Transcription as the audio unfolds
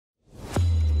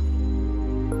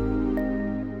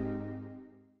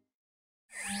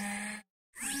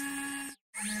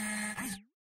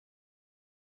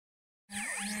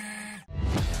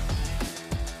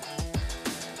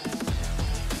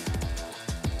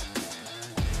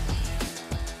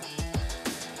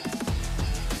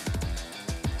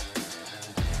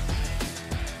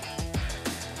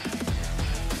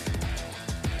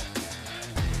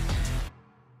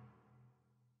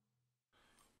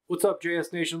What's up,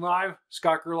 JSNation Live?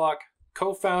 Scott Gerlach,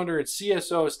 co-founder and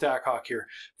CSO of StackHawk here.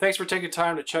 Thanks for taking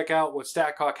time to check out what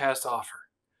StackHawk has to offer.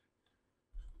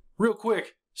 Real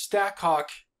quick, StackHawk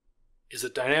is a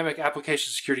dynamic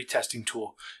application security testing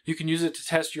tool. You can use it to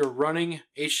test your running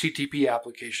HTTP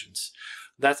applications.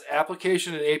 That's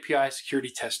application and API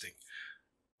security testing.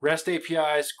 REST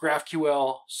APIs,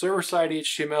 GraphQL, server-side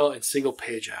HTML, and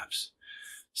single-page apps.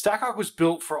 StackHawk was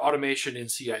built for automation in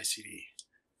CI/CD.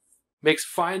 Makes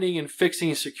finding and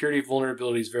fixing security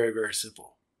vulnerabilities very, very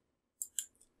simple.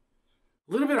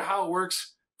 A little bit of how it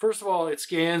works. First of all, it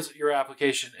scans your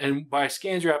application. And by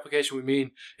scans your application, we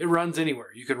mean it runs anywhere.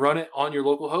 You can run it on your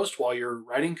local host while you're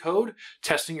writing code,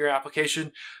 testing your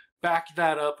application. Back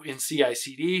that up in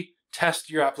CI/CD. Test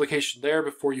your application there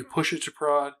before you push it to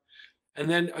prod. And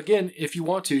then again, if you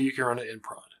want to, you can run it in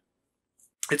prod.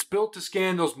 It's built to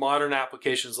scan those modern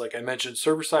applications, like I mentioned,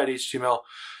 server-side HTML,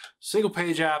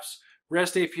 single-page apps,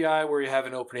 REST API, where you have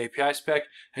an open API spec,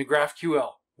 and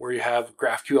GraphQL, where you have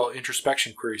GraphQL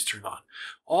introspection queries turned on.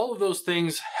 All of those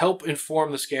things help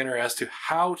inform the scanner as to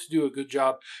how to do a good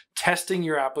job testing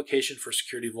your application for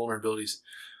security vulnerabilities.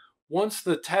 Once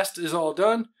the test is all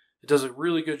done, it does a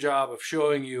really good job of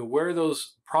showing you where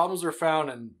those problems are found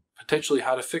and potentially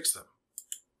how to fix them.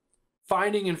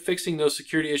 Finding and fixing those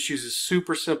security issues is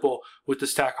super simple with the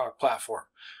StackHawk platform.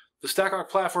 The StackHawk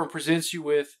platform presents you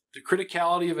with the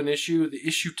criticality of an issue, the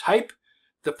issue type,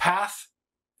 the path,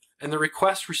 and the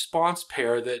request response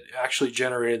pair that actually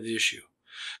generated the issue.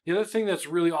 The other thing that's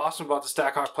really awesome about the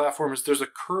StackHawk platform is there's a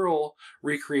curl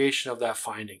recreation of that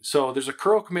finding. So there's a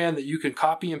curl command that you can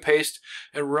copy and paste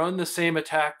and run the same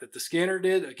attack that the scanner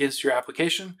did against your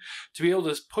application to be able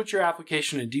to put your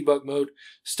application in debug mode,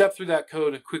 step through that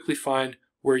code, and quickly find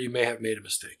where you may have made a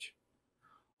mistake.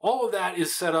 All of that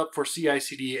is set up for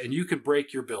CI/CD, and you can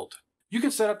break your build. You can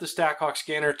set up the StackHawk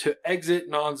scanner to exit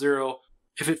non-zero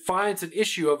if it finds an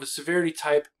issue of a severity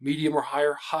type medium or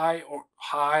higher, high or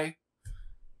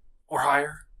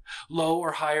higher, low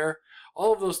or higher.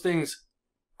 All of those things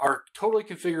are totally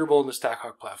configurable in the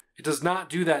StackHawk platform. It does not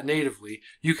do that natively.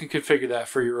 You can configure that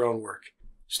for your own work.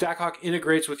 StackHawk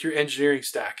integrates with your engineering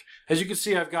stack. As you can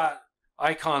see, I've got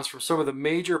icons from some of the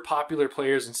major popular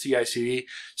players in CI/CD.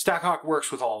 StackHawk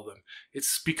works with all of them.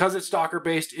 It's because it's Docker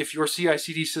based. If your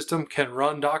CI/CD system can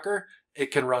run Docker,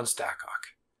 it can run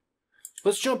StackHawk.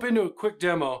 Let's jump into a quick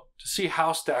demo to see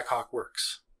how StackHawk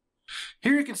works.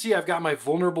 Here you can see I've got my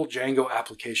vulnerable Django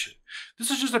application. This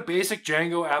is just a basic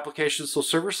Django application, so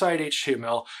server-side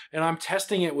HTML, and I'm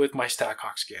testing it with my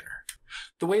StackHawk scanner.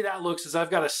 The way that looks is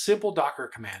I've got a simple Docker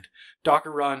command,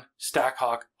 docker run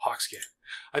StackHawk hawkscan.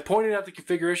 I pointed out the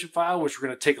configuration file, which we're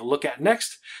going to take a look at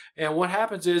next, and what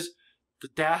happens is the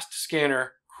DAST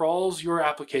scanner crawls your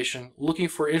application looking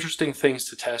for interesting things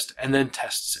to test and then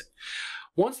tests it.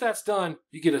 Once that's done,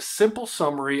 you get a simple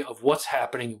summary of what's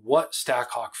happening, what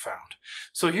StackHawk found.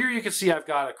 So here you can see I've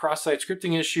got a cross-site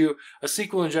scripting issue, a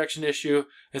SQL injection issue,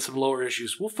 and some lower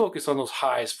issues. We'll focus on those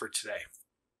highs for today.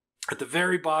 At the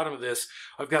very bottom of this,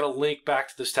 I've got a link back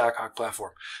to the StackHawk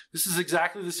platform. This is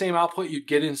exactly the same output you'd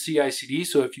get in CI/CD,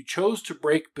 so if you chose to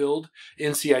break build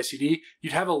in CI/CD,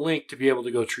 you'd have a link to be able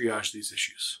to go triage these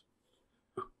issues.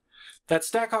 That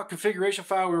StackHawk configuration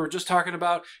file we were just talking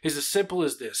about is as simple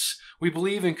as this. We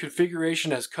believe in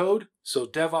configuration as code, so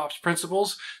DevOps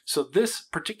principles. So this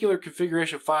particular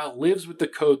configuration file lives with the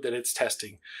code that it's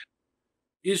testing.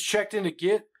 Is checked into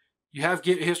Git. You have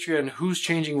Git history on who's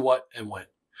changing what and when.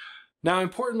 Now,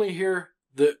 importantly here,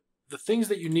 the things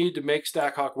that you need to make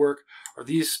StackHawk work are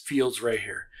these fields right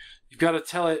here. You've got to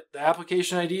tell it the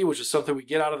application ID, which is something we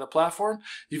get out of the platform.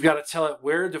 You've got to tell it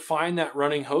where to find that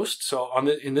running host. So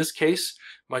in this case,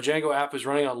 my Django app is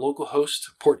running on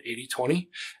localhost port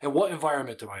 8020. And what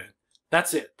environment am I in?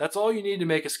 That's it. That's all you need to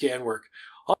make a scan work.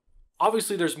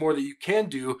 Obviously, there's more that you can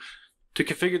do to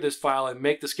configure this file and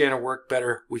make the scanner work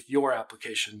better with your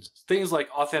applications. Things like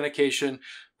authentication,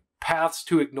 paths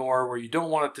to ignore where you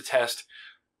don't want it to test,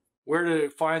 where to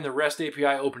find the REST API,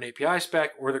 open API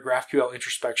spec, or the GraphQL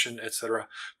introspection, etc.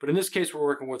 But in this case, we're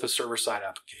working with a server-side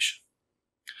application.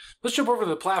 Let's jump over to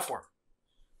the platform.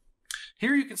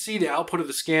 Here you can see the output of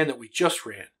the scan that we just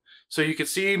ran. So you can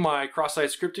see my cross-site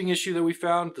scripting issue that we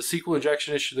found, the SQL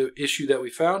injection issue that we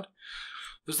found.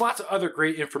 There's lots of other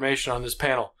great information on this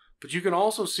panel, but you can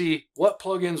also see what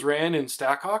plugins ran in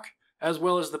StackHawk, as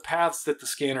well as the paths that the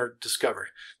scanner discovered.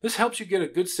 This helps you get a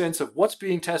good sense of what's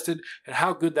being tested and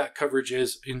how good that coverage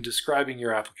is in describing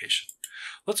your application.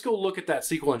 Let's go look at that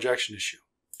SQL injection issue.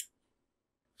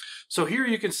 So here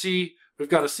you can see we've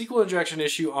got a SQL injection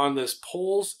issue on this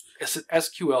polls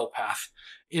SQL path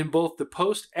in both the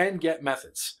post and get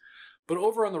methods. But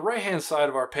over on the right-hand side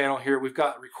of our panel here, we've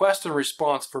got request and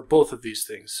response for both of these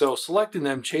things. So selecting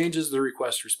them changes the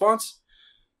request response,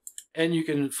 and you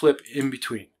can flip in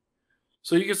between.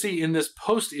 So you can see in this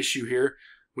post issue here,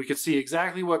 we can see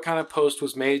exactly what kind of post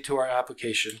was made to our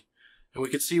application, and we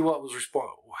can see what was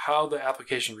how the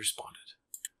application responded.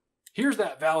 Here's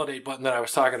that validate button that I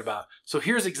was talking about. So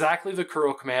here's exactly the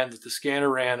curl command that the scanner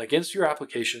ran against your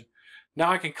application. Now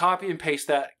I can copy and paste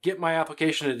that, get my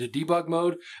application into debug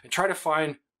mode, and try to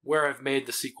find where I've made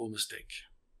the SQL mistake.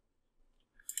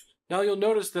 Now you'll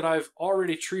notice that I've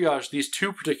already triaged these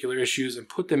two particular issues and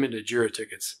put them into Jira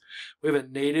tickets. We have a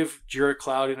native Jira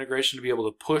Cloud integration to be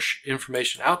able to push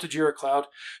information out to Jira Cloud,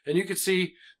 and you can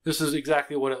see this is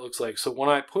exactly what it looks like. So when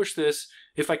I push this,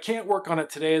 if I can't work on it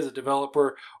today as a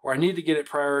developer, or I need to get it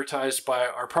prioritized by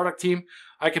our product team,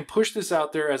 I can push this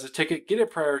out there as a ticket, get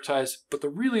it prioritized. But the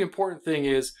really important thing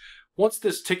is, once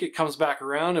this ticket comes back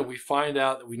around and we find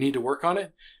out that we need to work on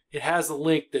it, it has a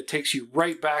link that takes you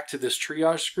right back to this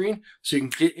triage screen, so you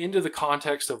can get into the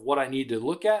context of what I need to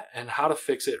look at and how to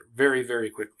fix it very, very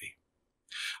quickly.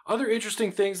 Other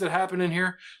interesting things that happen in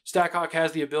here, StackHawk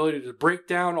has the ability to break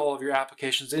down all of your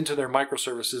applications into their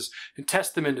microservices and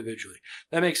test them individually.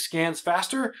 That makes scans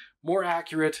faster, more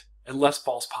accurate, and less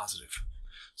false positive.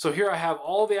 So here I have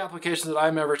all the applications that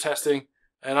I'm ever testing,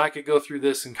 and I could go through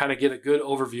this and kind of get a good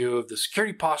overview of the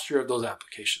security posture of those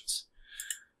applications.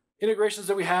 Integrations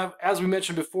that we have, as we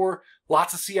mentioned before,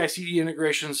 lots of CI/CD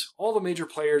integrations. All the major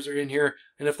players are in here,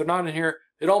 and if they're not in here,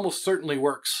 it almost certainly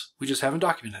works. We just haven't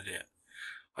documented it yet.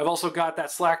 I've also got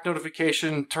that Slack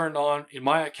notification turned on in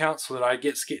my account so that I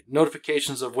get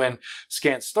notifications of when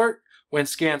scans start, when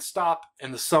scans stop,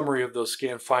 and the summary of those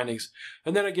scan findings.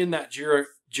 And then again, that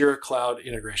Jira Cloud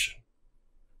integration.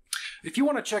 If you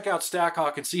want to check out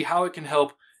StackHawk and see how it can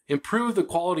help improve the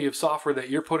quality of software that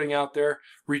you're putting out there,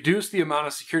 reduce the amount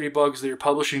of security bugs that you're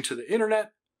publishing to the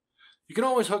internet, you can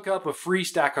always hook up a free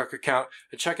StackHawk account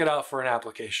and check it out for an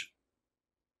application.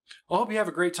 I hope you have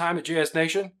a great time at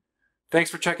JSNation. Thanks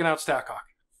for checking out StackHawk.